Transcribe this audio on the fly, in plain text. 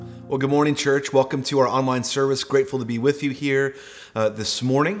Well, good morning, church. Welcome to our online service. Grateful to be with you here this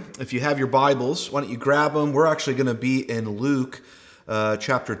morning. If you have your Bibles, why don't you grab them? We're actually going to be in Luke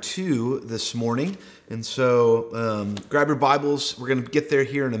chapter 2 this morning. And so grab your Bibles. We're going to get there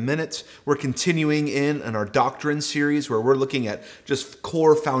here in a minute. We're continuing in our doctrine series where we're looking at just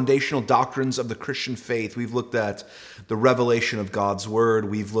core foundational doctrines of the Christian faith. We've looked at the revelation of God's Word.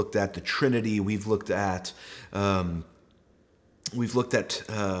 We've looked at the Trinity. We've looked at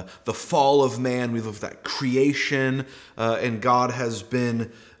the fall of man. We've looked at creation, and God has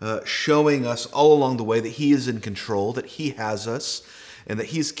been showing us all along the way that He is in control, that He has us, and that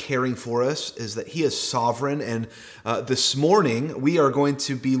He's caring for us, is that He is sovereign. And this morning, we are going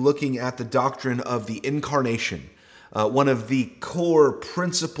to be looking at the doctrine of the Incarnation, one of the core,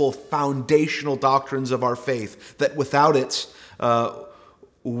 principal, foundational doctrines of our faith, that without it,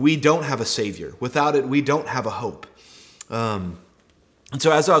 we don't have a Savior. Without it, we don't have a hope. And so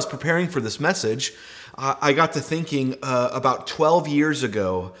as I was preparing for this message, I got to thinking about 12 years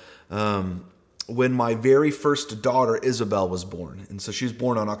ago when my very first daughter, Isabel, was born. And so she was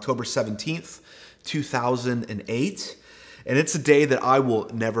born on October 17th, 2008. And it's a day that I will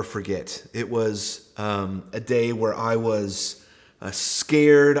never forget. It was a day where I was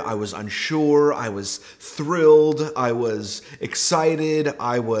scared, I was unsure, I was thrilled, I was excited,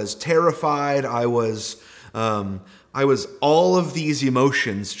 I was terrified, I was all of these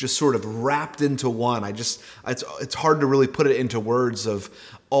emotions just sort of wrapped into one. It's hard to really put it into words of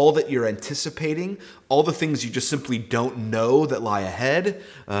all that you're anticipating, all the things you just simply don't know that lie ahead,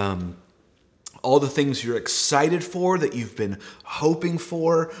 all the things you're excited for, that you've been hoping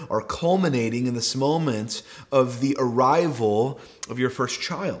for, are culminating in this moment of the arrival of your first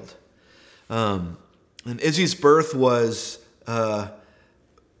child. And Izzy's birth was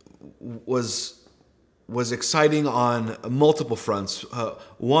exciting on multiple fronts.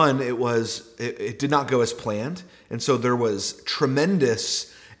 One, it did not go as planned, and so there was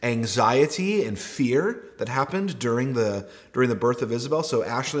tremendous anxiety and fear that happened during the birth of Isabel. So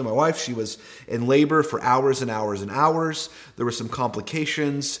Ashley, my wife, she was in labor for hours and hours and hours. There were some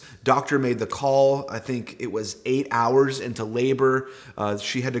complications. Doctor made the call. I think it was 8 hours into labor.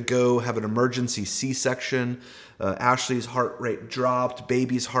 She had to go have an emergency C-section. Ashley's heart rate dropped,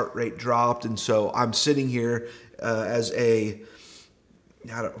 baby's heart rate dropped, and so I'm sitting here I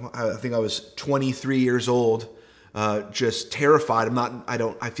think I was 23 years old, just terrified.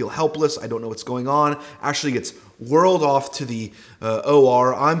 I feel helpless. I don't know what's going on. Ashley gets whirled off to the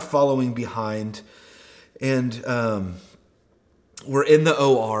OR. I'm following behind, and we're in the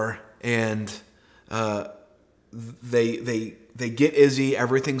OR, and they get Izzy,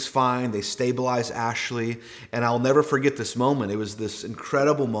 everything's fine, they stabilize Ashley, and I'll never forget this moment. It was this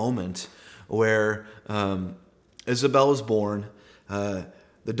incredible moment where Isabel is born,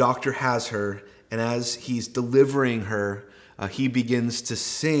 the doctor has her, and as he's delivering her, he begins to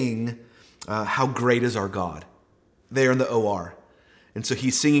sing, "How Great Is Our God," there in the OR. And so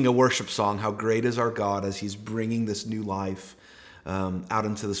he's singing a worship song, "How Great Is Our God," as he's bringing this new life out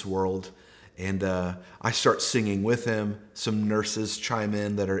into this world. And I start singing with him. Some nurses chime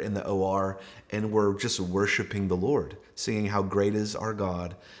in that are in the OR, and we're just worshiping the Lord, singing "How Great Is Our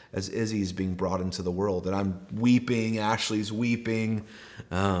God" as Izzy's being brought into the world. And I'm weeping, Ashley's weeping.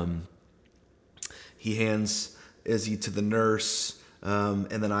 He hands Izzy to the nurse,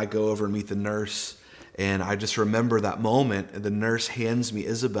 and then I go over and meet the nurse. And I just remember that moment. The nurse hands me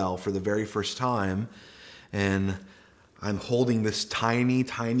Isabel for the very first time, and I'm holding this tiny,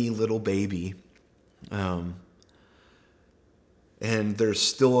 tiny little baby. And there's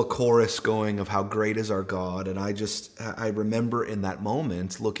still a chorus going of "How Great Is Our God." And I remember in that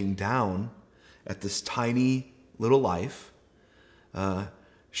moment looking down at this tiny little life.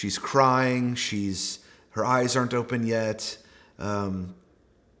 She's crying. Her eyes aren't open yet.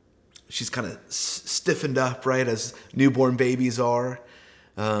 She's kind of stiffened up, right, as newborn babies are.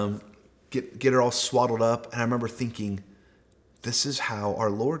 Get her all swaddled up. And I remember thinking, this is how our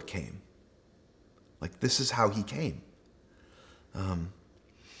Lord came. Like, this is how He came.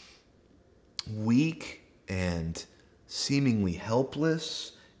 Weak and seemingly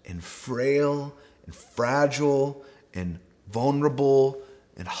helpless and frail and fragile and vulnerable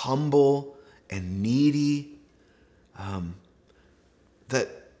and humble and needy,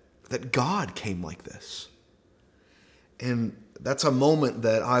 that God came like this. And that's a moment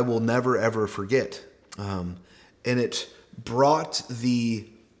that I will never, ever forget. And it brought the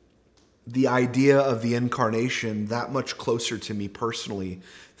idea of the Incarnation that much closer to me personally,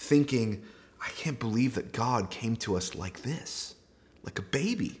 thinking, I can't believe that God came to us like this, like a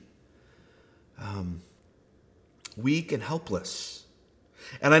baby. Weak and helpless.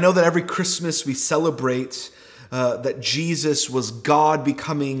 And I know that every Christmas we celebrate that Jesus was God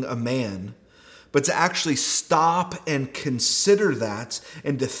becoming a man. But to actually stop and consider that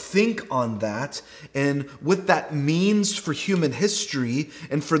and to think on that and what that means for human history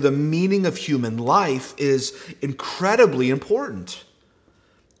and for the meaning of human life is incredibly important.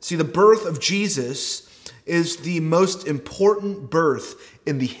 See, the birth of Jesus is the most important birth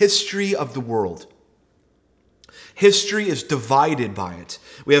in the history of the world. History is divided by it.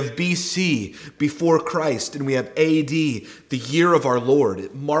 We have BC, before Christ, and we have AD, the year of our Lord.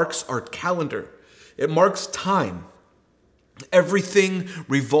 It marks our calendar. It marks time. Everything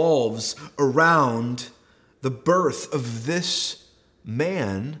revolves around the birth of this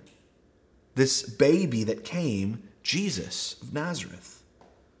man, this baby that came, Jesus of Nazareth.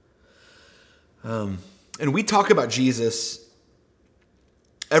 And we talk about Jesus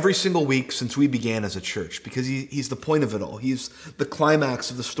every single week since we began as a church, because he's the point of it all. He's the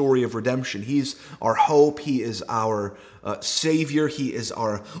climax of the story of redemption. He's our hope. He is our Savior. He is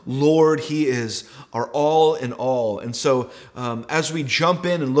our Lord. He is our all in all. And so as we jump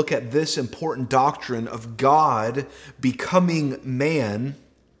in and look at this important doctrine of God becoming man,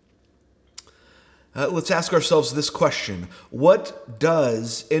 let's ask ourselves this question. What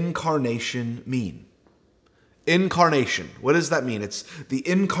does incarnation mean? Incarnation. What does that mean? It's the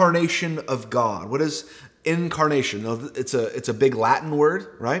incarnation of God. What is incarnation? It's a big Latin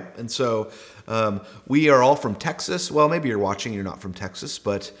word, right? And so we are all from Texas. Well, maybe you're watching, you're not from Texas,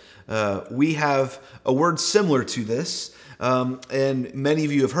 but we have a word similar to this. And many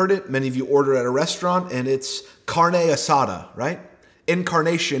of you have heard it. Many of you order at a restaurant, and it's carne asada, right?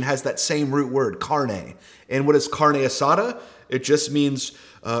 Incarnation has that same root word, carne. And what is carne asada? It just means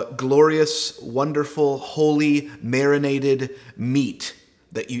glorious, wonderful, holy, marinated meat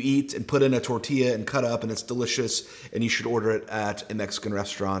that you eat and put in a tortilla and cut up, and it's delicious, and you should order it at a Mexican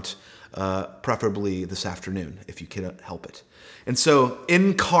restaurant, preferably this afternoon, if you can help it. And so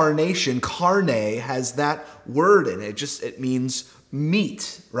incarnation, carne, has that word in it. It means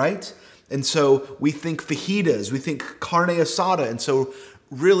meat, right? And so we think fajitas, we think carne asada. And so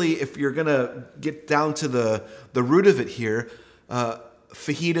really, if you're going to get down to the root of it here,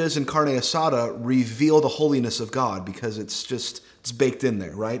 fajitas and carne asada reveal the holiness of God, because it's baked in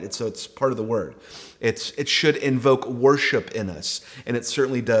there, right? It's part of the word. It should invoke worship in us, and it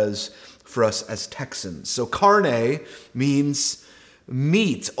certainly does for us as Texans. So carne means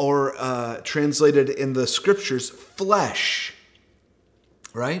meat, or translated in the scriptures, flesh,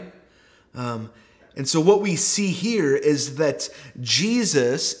 right? And so what we see here is that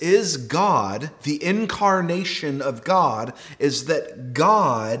Jesus is God. The incarnation of God is that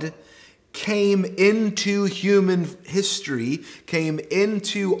God came into human history, came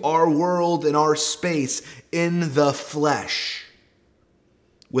into our world and our space in the flesh,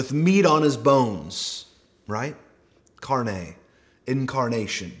 with meat on his bones, right? Carne,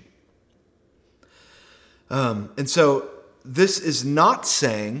 incarnation. And so this is not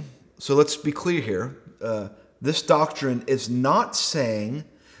saying, so let's be clear here, this doctrine is not saying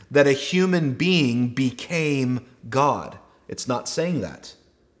that a human being became God. It's not saying that.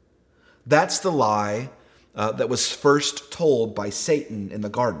 That's the lie that was first told by Satan in the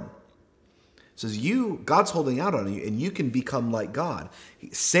garden. It says, God's holding out on you, and you can become like God.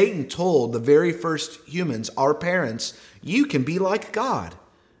 Satan told the very first humans, our parents, you can be like God.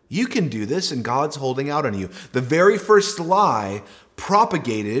 You can do this, and God's holding out on you. The very first lie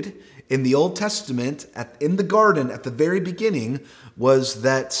propagated in the Old Testament, in the garden at the very beginning, was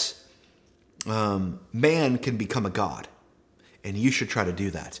that man can become a god. And you should try to do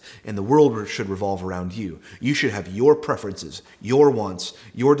that. And the world should revolve around you. You should have your preferences, your wants,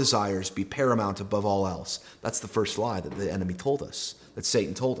 your desires be paramount above all else. That's the first lie that the enemy told us, that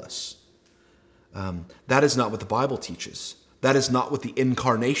Satan told us. That is not what the Bible teaches. That is not what the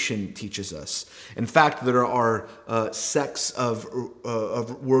incarnation teaches us. In fact, there are sects of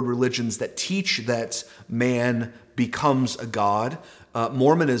world religions that teach that man becomes a god.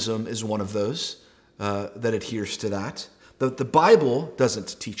 Mormonism is one of those that adheres to that. The Bible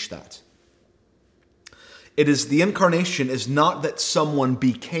doesn't teach that. The incarnation is not that someone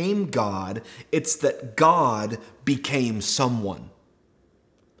became God, it's that God became someone.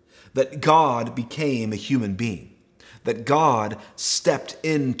 That God became a human being. That God stepped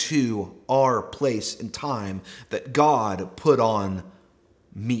into our place in time. That God put on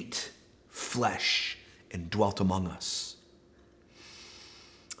meat, flesh, and dwelt among us.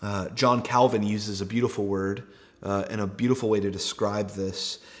 John Calvin uses a beautiful word and a beautiful way to describe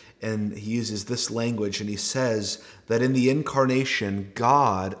this. And he uses this language, and he says that in the incarnation,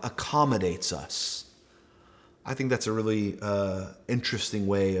 God accommodates us. I think that's a really interesting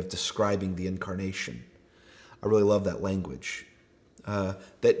way of describing the incarnation. I really love that language.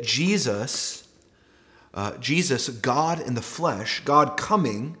 That Jesus, God in the flesh, God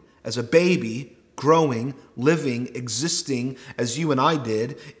coming as a baby, growing, living, existing as you and I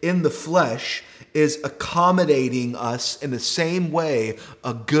did in the flesh, is accommodating us in the same way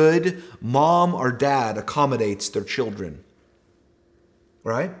a good mom or dad accommodates their children.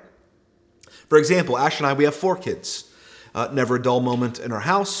 Right? For example, Ash and I, we have 4 kids. Never a dull moment in our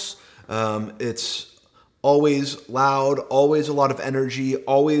house. It's always loud, always a lot of energy,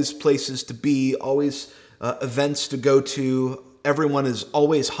 always places to be, always events to go to. Everyone is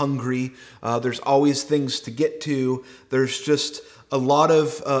always hungry. There's always things to get to. There's just a lot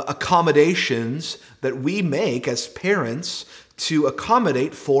of accommodations that we make as parents to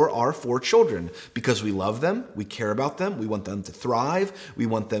accommodate for our 4 children because we love them, we care about them, we want them to thrive, we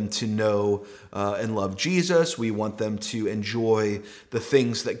want them to know and love Jesus, we want them to enjoy the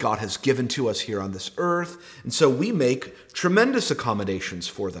things that God has given to us here on this earth. And so we make tremendous accommodations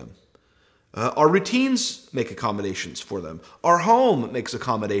for them. Our routines make accommodations for them. Our home makes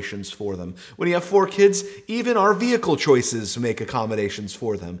accommodations for them. When you have 4 kids, even our vehicle choices make accommodations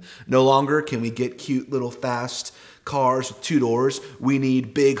for them. No longer can we get cute little fast cars with 2 doors. We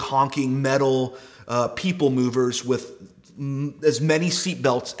need big honking metal people movers with as many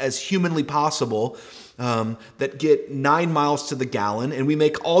seatbelts as humanly possible that get 9 miles to the gallon. And we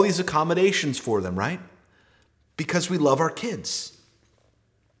make all these accommodations for them, right? Because we love our kids.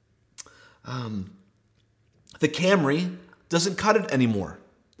 The Camry doesn't cut it anymore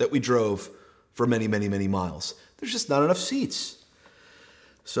that we drove for many, many, many miles. There's just not enough seats.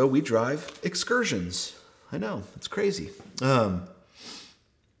 So we drive excursions. I know, it's crazy. But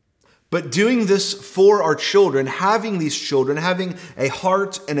doing this for our children, having these children, having a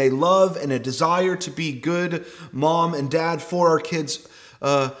heart and a love and a desire to be good mom and dad for our kids,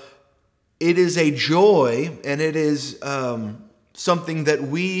 it is a joy and it is something that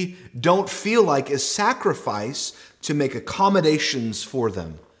we don't feel like is sacrifice to make accommodations for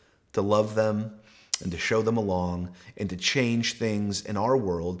them, to love them and to show them along and to change things in our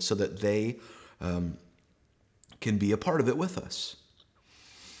world so that they can be a part of it with us.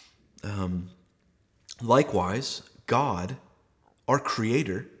 Likewise, God, our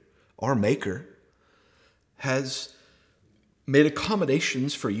creator, our maker, has made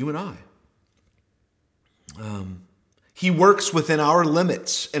accommodations for you and I. He works within our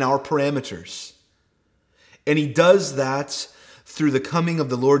limits and our parameters. And he does that through the coming of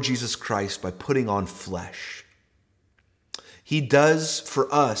the Lord Jesus Christ by putting on flesh. He does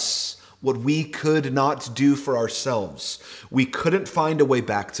for us what we could not do for ourselves. We couldn't find a way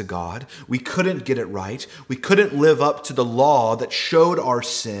back to God. We couldn't get it right. We couldn't live up to the law that showed our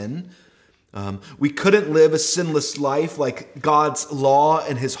sin. We couldn't live a sinless life like God's law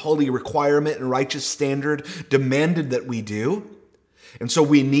and his holy requirement and righteous standard demanded that we do. And so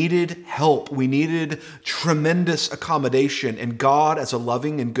we needed help. We needed tremendous accommodation. And God, as a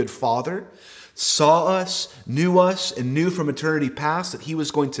loving and good Father, saw us, and knew from eternity past that he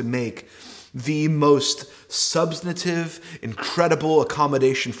was going to make the most substantive, incredible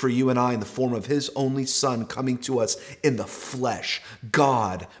accommodation for you and I in the form of his only Son coming to us in the flesh,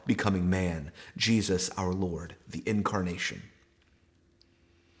 God becoming man, Jesus our Lord, the Incarnation.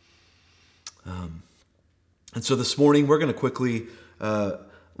 And so this morning we're going to quickly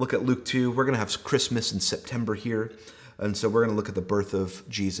look at Luke 2. We're going to have Christmas in September here. And so we're going to look at the birth of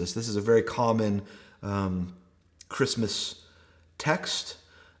Jesus. This is a very common Christmas text,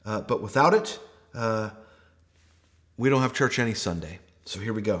 but without it, we don't have church any Sunday. So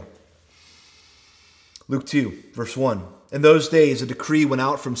here we go. Luke 2, verse 1. In those days, a decree went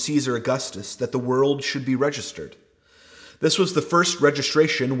out from Caesar Augustus that the world should be registered. This was the first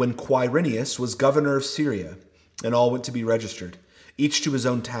registration when Quirinius was governor of Syria, and all went to be registered, each to his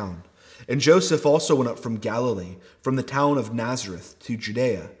own town. And Joseph also went up from Galilee, from the town of Nazareth to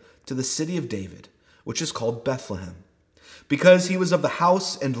Judea, to the city of David, which is called Bethlehem, because he was of the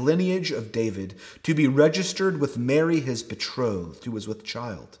house and lineage of David, to be registered with Mary his betrothed, who was with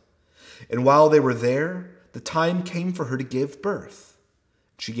child. And while they were there, the time came for her to give birth.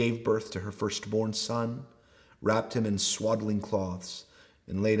 She gave birth to her firstborn son, wrapped him in swaddling cloths,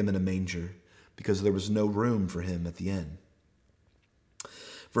 and laid him in a manger, because there was no room for him at the inn.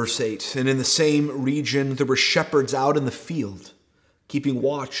 Verse 8, and in the same region there were shepherds out in the field, keeping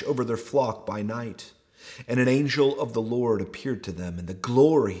watch over their flock by night. And an angel of the Lord appeared to them, and the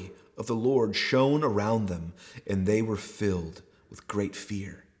glory of the Lord shone around them, and they were filled with great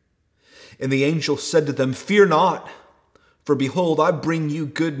fear. And the angel said to them, "Fear not, For behold, I bring you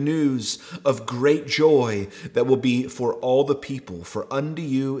good news of great joy that will be for all the people. For unto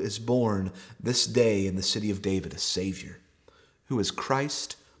you is born this day in the city of David a Savior, who is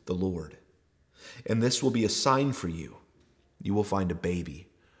Christ the Lord. And this will be a sign for you. You will find a baby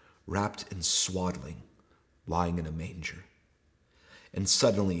wrapped in swaddling, lying in a manger. And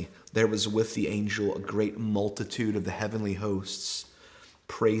suddenly there was with the angel a great multitude of the heavenly hosts,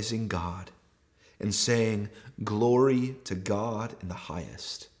 praising God and saying, Glory to God in the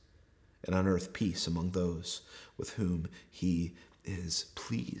highest, and on earth peace among those with whom he is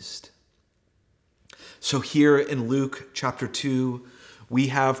pleased. So here in Luke chapter 2, we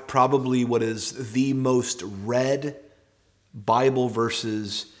have probably what is the most read Bible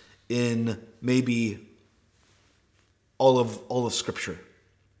verses in maybe all of Scripture.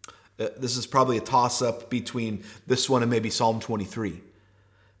 This is probably a toss-up between this one and maybe Psalm 23.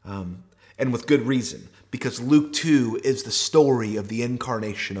 And with good reason, because Luke 2 is the story of the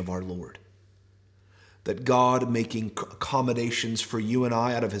incarnation of our Lord. That God making accommodations for you and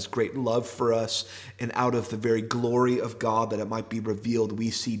I out of his great love for us and out of the very glory of God that it might be revealed,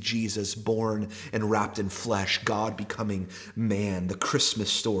 we see Jesus born and wrapped in flesh, God becoming man, the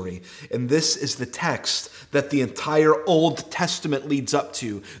Christmas story. And this is the text that the entire Old Testament leads up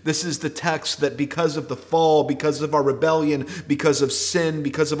to. This is the text that because of the fall, because of our rebellion, because of sin,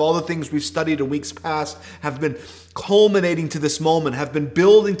 because of all the things we've studied in weeks past, have been culminating to this moment, have been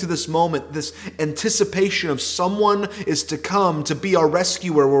building to this moment, this anticipation of someone is to come to be our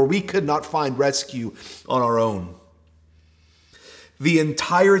rescuer where we could not find rescue on our own. The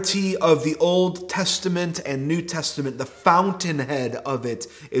entirety of the Old Testament and New Testament, the fountainhead of it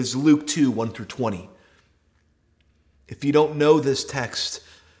is Luke 2, 1 through 20. If you don't know this text,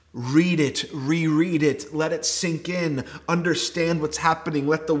 read it, reread it, let it sink in, understand what's happening,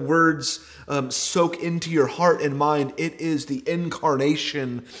 let the words soak into your heart and mind. It is the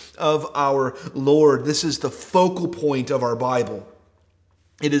incarnation of our Lord. This is the focal point of our Bible.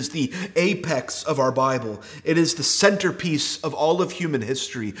 It is the apex of our Bible. It is the centerpiece of all of human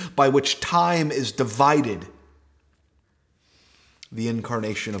history by which time is divided. The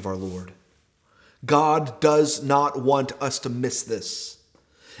incarnation of our Lord. God does not want us to miss this.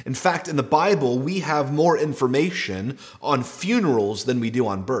 In fact, in the Bible, we have more information on funerals than we do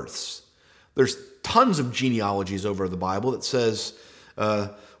on births. There's tons of genealogies over the Bible that says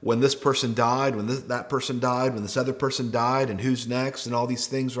when this person died, when that person died, when this other person died, and who's next, and all these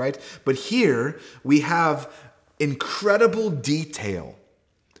things, right? But here we have incredible detail.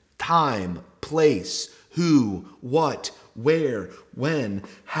 Time, place, who, what, where, when,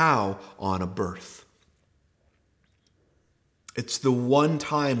 how on a birth. It's the one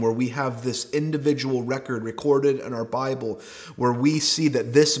time where we have this individual record recorded in our Bible where we see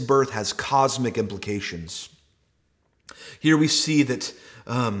that this birth has cosmic implications. Here we see that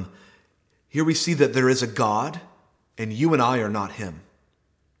there is a God, and you and I are not him.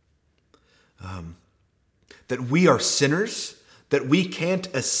 That we are sinners, that we can't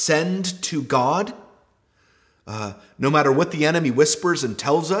ascend to God. No matter what the enemy whispers and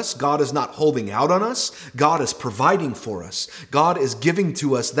tells us, God is not holding out on us. God is providing for us. God is giving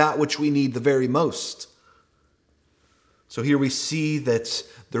to us that which we need the very most. So here we see that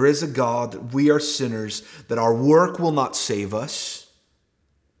there is a God, that we are sinners, that our work will not save us.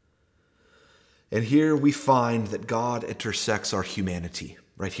 And here we find that God intersects our humanity,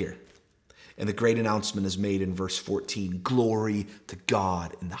 right here. And the great announcement is made in verse 14, glory to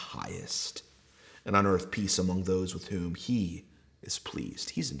God in the highest, and on earth peace among those with whom he is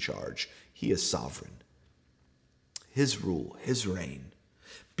pleased. He's in charge. He is sovereign. His rule, his reign,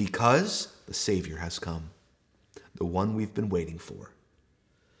 because the Savior has come, the one we've been waiting for.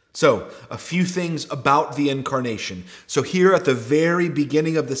 So, a few things about the incarnation. So here at the very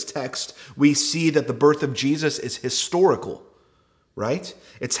beginning of this text, we see that the birth of Jesus is historical, right?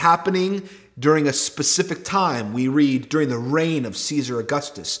 It's happening during a specific time. We read during the reign of Caesar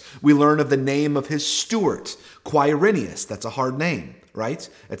Augustus. We learn of the name of his steward, Quirinius. That's a hard name, right?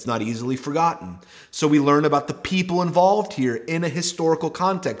 It's not easily forgotten. So we learn about the people involved here in a historical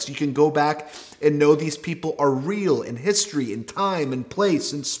context. You can go back and know these people are real in history, in time, in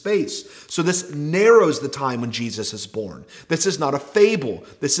place, in space. So this narrows the time when Jesus is born. This is not a fable.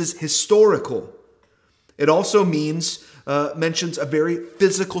 This is historical. It also mentions a very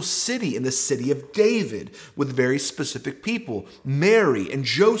physical city in the city of David with very specific people, Mary and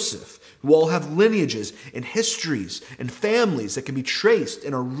Joseph, who all have lineages and histories and families that can be traced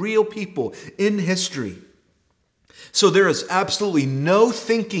and are real people in history. So there is absolutely no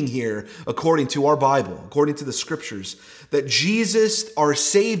thinking here, according to our Bible, according to the scriptures, that Jesus, our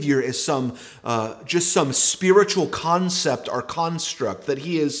Savior, is just some spiritual concept or construct, that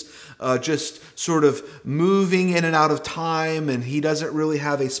he is just sort of moving in and out of time and he doesn't really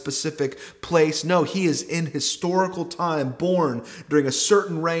have a specific place. No, he is in historical time, born during a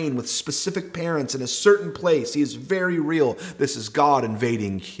certain reign with specific parents in a certain place. He is very real. This is God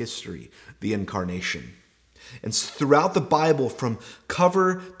invading history, the Incarnation. And throughout the Bible, from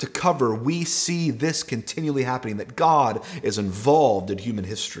cover to cover, we see this continually happening, that God is involved in human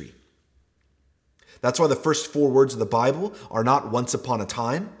history. That's why the first 4 words of the Bible are not once upon a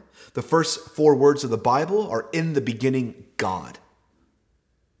time. The first 4 words of the Bible are in the beginning, God.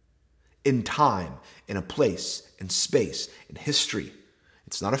 In time, in a place, in space, in history.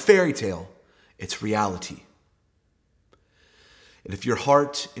 It's not a fairy tale, it's reality. And if your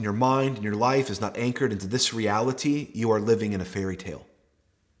heart and your mind and your life is not anchored into this reality, you are living in a fairy tale.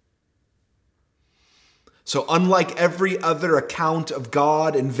 So unlike every other account of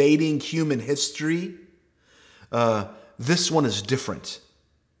God invading human history, this one is different.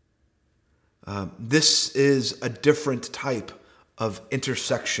 This is a different type of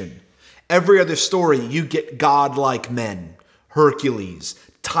intersection. Every other story, you get God-like men, Hercules,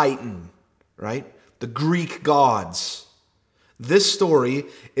 Titan, right? The Greek gods. This story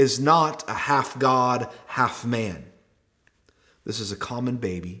is not a half God, half man. This is a common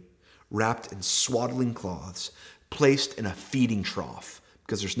baby wrapped in swaddling cloths, placed in a feeding trough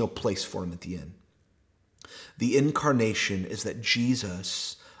because there's no place for him at the inn. The incarnation is that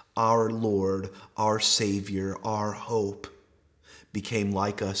Jesus, our Lord, our Savior, our hope, became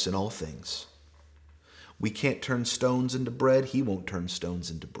like us in all things. We can't turn stones into bread. He won't turn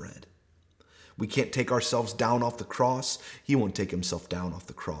stones into bread. We can't take ourselves down off the cross. He won't take himself down off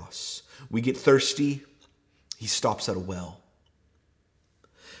the cross. We get thirsty. He stops at a well.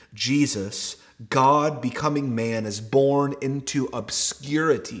 Jesus, God becoming man, is born into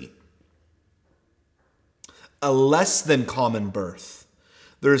obscurity. A less than common birth.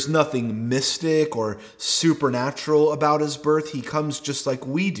 There is nothing mystic or supernatural about his birth. He comes just like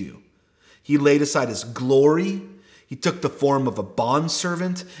we do. He laid aside his glory. He took the form of a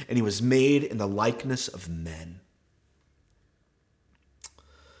bondservant, and he was made in the likeness of men.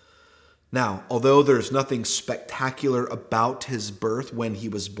 Now, although there's nothing spectacular about his birth when he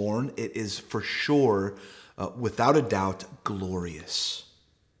was born, it is for sure, without a doubt, glorious.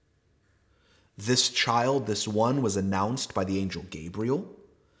 This child, this one, was announced by the angel Gabriel.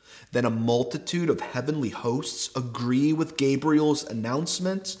 Then a multitude of heavenly hosts agree with Gabriel's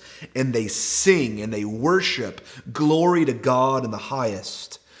announcement, and they sing and they worship glory to God in the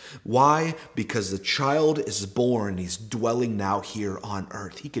highest. Why? Because the child is born. He's dwelling now here on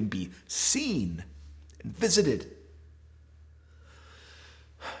earth. He can be seen and visited.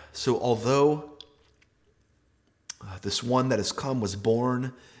 So although this one that has come was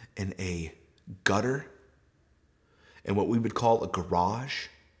born in a gutter, in what we would call a garage,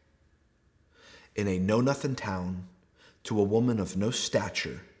 in a know-nothing town, to a woman of no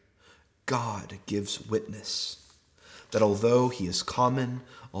stature, God gives witness that although he is common,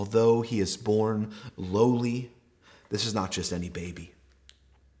 although he is born lowly, this is not just any baby.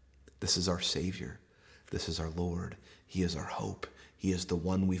 This is our Savior. This is our Lord. He is our hope. He is the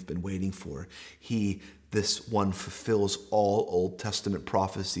one we've been waiting for. This one fulfills all Old Testament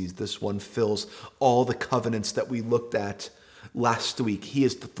prophecies. This one fills all the covenants that we looked at last week. He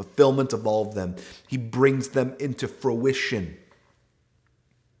is the fulfillment of all of them. He brings them into fruition.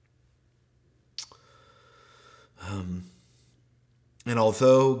 And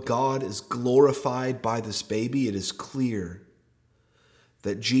although God is glorified by this baby, it is clear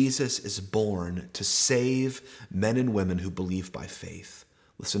that Jesus is born to save men and women who believe by faith.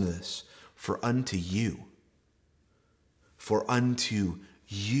 Listen to this. For unto you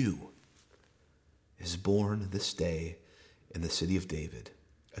is born this day in the city of David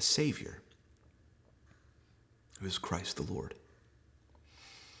a Savior, who is Christ the Lord.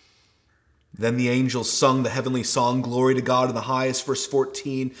 Then the angels sung the heavenly song, glory to God in the highest, verse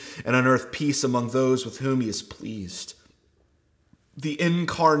 14, and on earth peace among those with whom he is pleased. The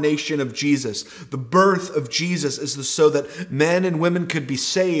incarnation of Jesus, the birth of Jesus, is so that men and women could be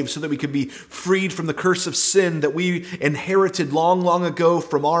saved, so that we could be freed from the curse of sin that we inherited long, long ago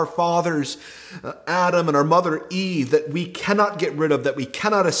from our fathers, Adam, and our mother Eve, that we cannot get rid of, that we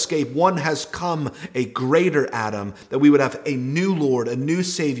cannot escape. One has come, a greater Adam, that we would have a new Lord, a new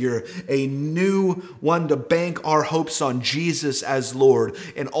Savior, a new one to bank our hopes on, Jesus as Lord.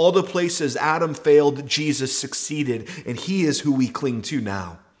 In all the places Adam failed, Jesus succeeded, and he is who we cling to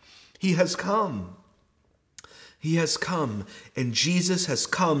now. He has come. He has come, and Jesus has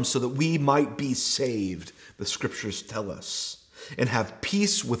come so that we might be saved, the scriptures tell us, and have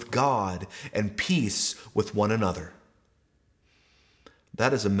peace with God and peace with one another.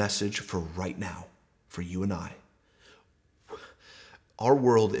 That is a message for right now, for you and I. Our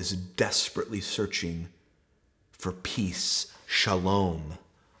world is desperately searching for peace, shalom.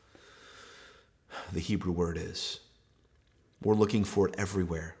 The Hebrew word is. We're looking for it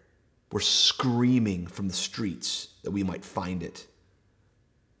everywhere. We're screaming from the streets that we might find it.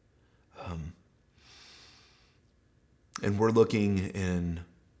 And we're looking in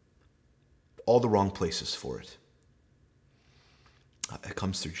all the wrong places for it. It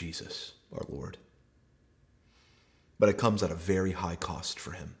comes through Jesus, our Lord. But it comes at a very high cost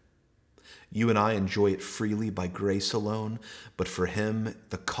for him. You and I enjoy it freely by grace alone, but for him,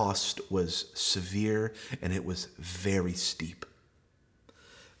 the cost was severe and it was very steep.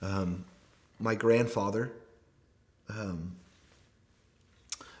 My grandfather,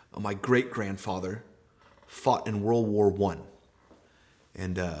 my great-grandfather fought in World War I,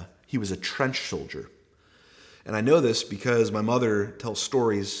 and he was a trench soldier. And I know this because my mother tells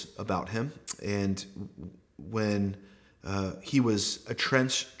stories about him, and when he was a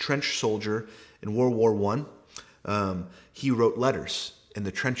trench soldier in World War I, he wrote letters in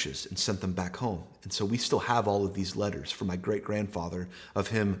the trenches and sent them back home. And so we still have all of these letters from my great-grandfather of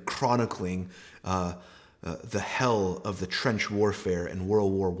him chronicling the hell of the trench warfare in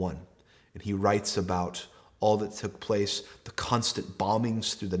World War I. And he writes about all that took place, the constant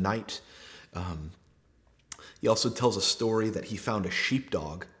bombings through the night. He also tells a story that he found a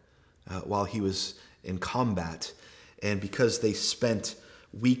sheepdog while he was in combat. And because they spent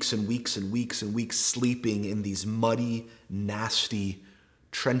weeks and weeks and weeks and weeks sleeping in these muddy, nasty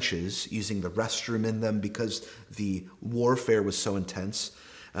trenches, using the restroom in them because the warfare was so intense,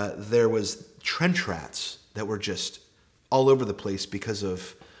 there was trench rats that were just all over the place because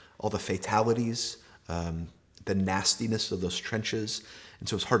of all the fatalities, the nastiness of those trenches. And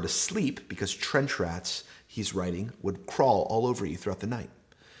so it's hard to sleep because trench rats, he's writing, would crawl all over you throughout the night.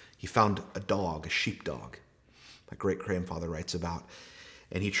 He found a dog, a sheepdog, my great-grandfather writes about,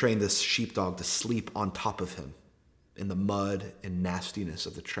 and he trained this sheepdog to sleep on top of him in the mud and nastiness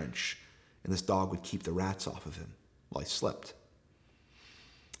of the trench. And this dog would keep the rats off of him while he slept.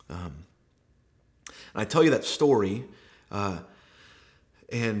 And I tell you that story,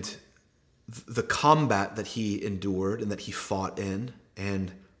 and the combat that he endured and that he fought in,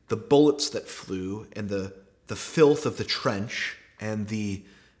 and the bullets that flew, and the filth of the trench, and the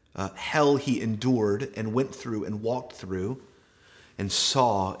hell he endured and went through and walked through and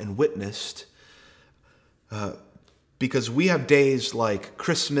saw and witnessed, because we have days like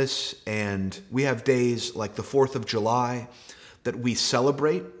Christmas and we have days like the 4th of July that we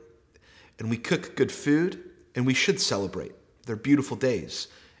celebrate and we cook good food, and we should celebrate. They're beautiful days.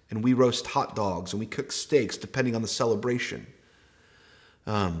 And we roast hot dogs and we cook steaks depending on the celebration.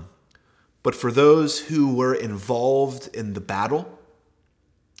 But for those who were involved in the battle,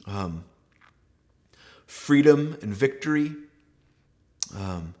 freedom and victory,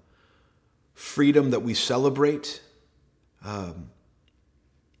 freedom that we celebrate,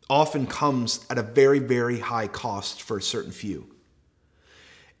 often comes at a very, very high cost for a certain few.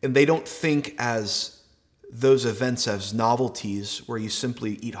 And they don't think as those events as novelties where you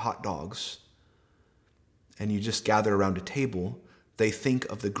simply eat hot dogs and you just gather around a table. They think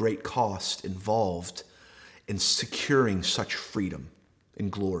of the great cost involved in securing such freedom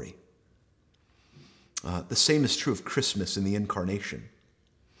and glory. The same is true of Christmas and the Incarnation.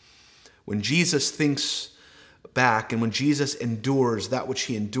 When Jesus thinks back and when Jesus endures that which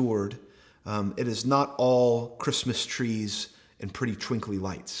he endured, it is not all Christmas trees and pretty twinkly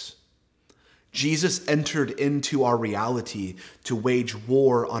lights. Jesus entered into our reality to wage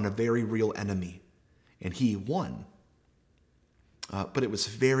war on a very real enemy, and he won. But it was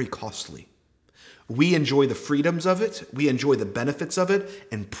very costly. We enjoy the freedoms of it, we enjoy the benefits of it,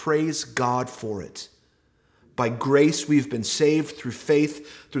 and praise God for it. By grace, we've been saved through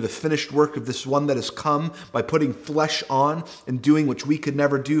faith, through the finished work of this one that has come, by putting flesh on and doing which we could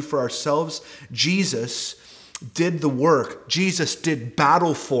never do for ourselves. Jesus did the work. Jesus did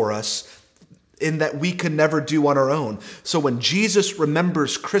battle for us in that we could never do on our own. So when Jesus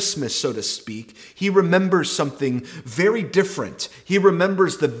remembers Christmas, so to speak, he remembers something very different. He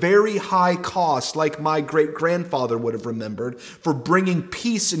remembers the very high cost, like my great-grandfather would have remembered, for bringing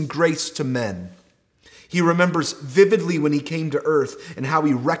peace and grace to men. He remembers vividly when he came to earth and how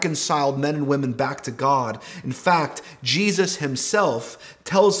he reconciled men and women back to God. In fact, Jesus himself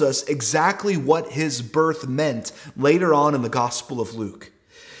tells us exactly what his birth meant later on in the Gospel of Luke.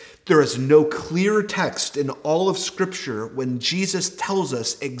 There is no clearer text in all of Scripture when Jesus tells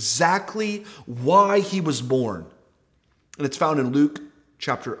us exactly why he was born. And it's found in Luke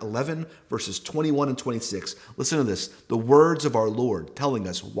chapter 11, verses 21 and 26. Listen to this. The words of our Lord telling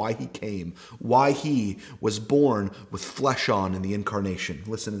us why he came, why he was born with flesh on in the Incarnation.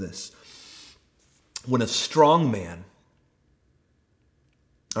 Listen to this. When a strong man...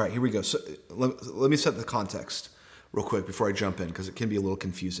 All right, here we go. So let me set the context real quick before I jump in, because it can be a little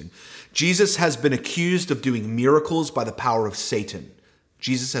confusing. Jesus has been accused of doing miracles by the power of Satan.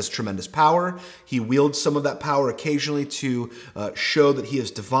 Jesus has tremendous power. He wields some of that power occasionally to show that he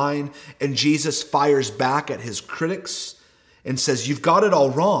is divine. And Jesus fires back at his critics and says, "You've got it all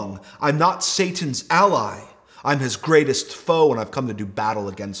wrong. I'm not Satan's ally. I'm his greatest foe, and I've come to do battle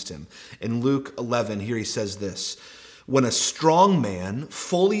against him." In Luke 11, here he says this: "When a strong man,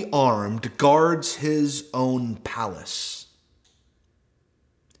 fully armed, guards his own palace,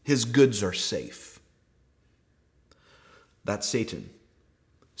 his goods are safe." That's Satan.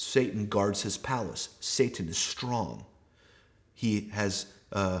 Satan guards his palace. Satan is strong. He has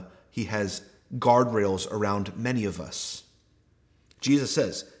guardrails around many of us. Jesus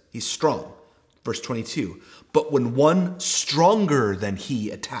says he's strong. Verse 22, "But when one stronger than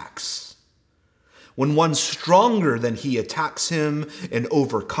he attacks," when one stronger than he attacks him and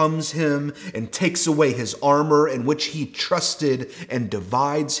overcomes him and takes away his armor in which he trusted and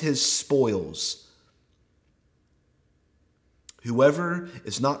divides his spoils, "whoever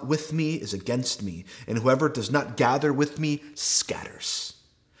is not with me is against me, and whoever does not gather with me scatters."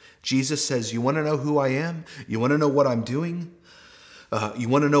 Jesus says, you want to know who I am? You want to know what I'm doing? You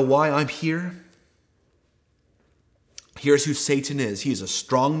want to know why I'm here? Here's who Satan is. He is a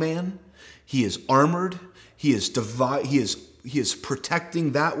strong man. He is armored. He is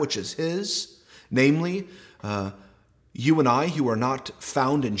protecting that which is his, namely, you and I who are not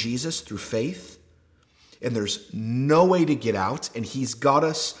found in Jesus through faith. And there's no way to get out, and he's got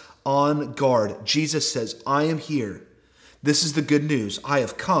us on guard. Jesus says, I am here. This is the good news. I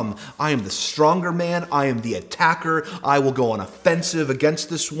have come. I am the stronger man. I am the attacker. I will go on offensive against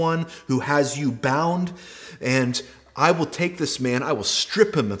this one who has you bound. And I will take this man. I will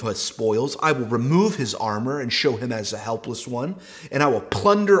strip him of his spoils. I will remove his armor and show him as a helpless one. And I will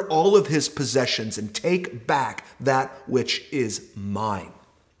plunder all of his possessions and take back that which is mine.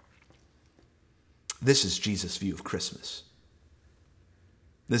 This is Jesus' view of Christmas.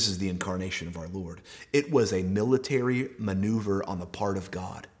 This is the incarnation of our Lord. It was a military maneuver on the part of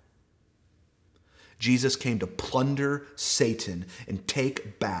God. Jesus came to plunder Satan and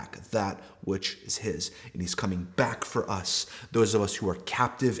take back that which is his. And he's coming back for us, those of us who are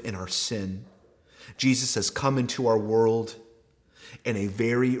captive in our sin. Jesus has come into our world in a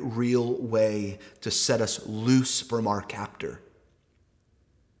very real way to set us loose from our captor.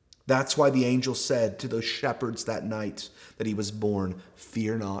 That's why the angel said to those shepherds that night that he was born,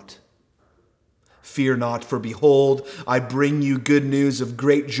 "Fear not. Fear not, for behold, I bring you good news of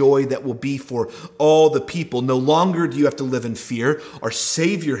great joy that will be for all the people. No longer do you have to live in fear. Our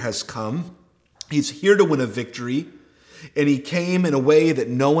Savior has come. He's here to win a victory. And he came in a way that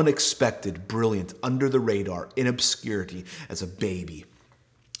no one expected, brilliant, under the radar, in obscurity, as a baby.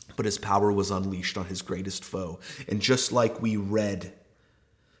 But his power was unleashed on his greatest foe. And just like we read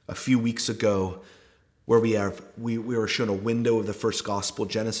a few weeks ago, where we were shown a window of the first gospel,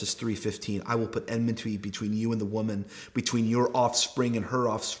 Genesis 3:15. I will put enmity between you and the woman, between your offspring and her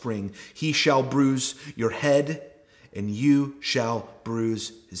offspring. He shall bruise your head, and you shall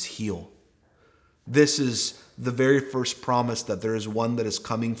bruise his heel. This is the very first promise that there is one that is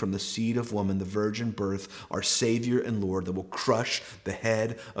coming from the seed of woman, the virgin birth, our Savior and Lord, that will crush the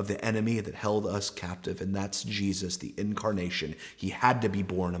head of the enemy that held us captive. And that's Jesus, the incarnation. He had to be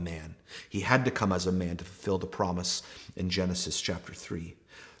born a man. He had to come as a man to fulfill the promise in Genesis chapter 3.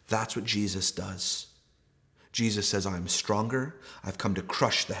 That's what Jesus does. Jesus says, I am stronger. I've come to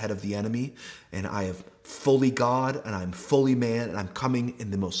crush the head of the enemy, and I am fully God, and I'm fully man, and I'm coming in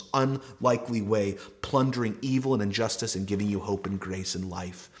the most unlikely way, plundering evil and injustice and giving you hope and grace and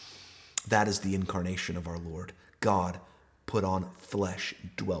life. That is the incarnation of our Lord. God put on flesh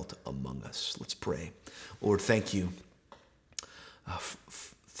and dwelt among us. Let's pray. Lord, thank you.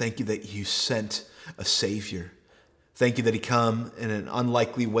 Thank you that you sent a Savior. Thank you that he come in an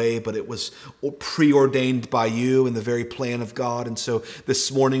unlikely way, but it was preordained by you in the very plan of God. And so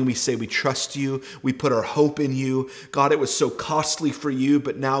this morning we say we trust you. We put our hope in you. God, it was so costly for you,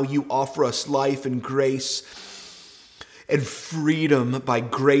 but now you offer us life and grace and freedom by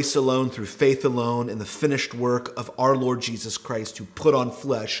grace alone, through faith alone, in the finished work of our Lord Jesus Christ, who put on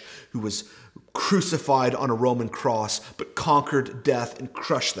flesh, who was crucified on a Roman cross, but conquered death and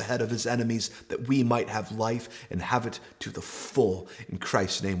crushed the head of his enemies, that we might have life and have it to the full. In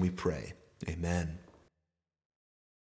Christ's name we pray. Amen.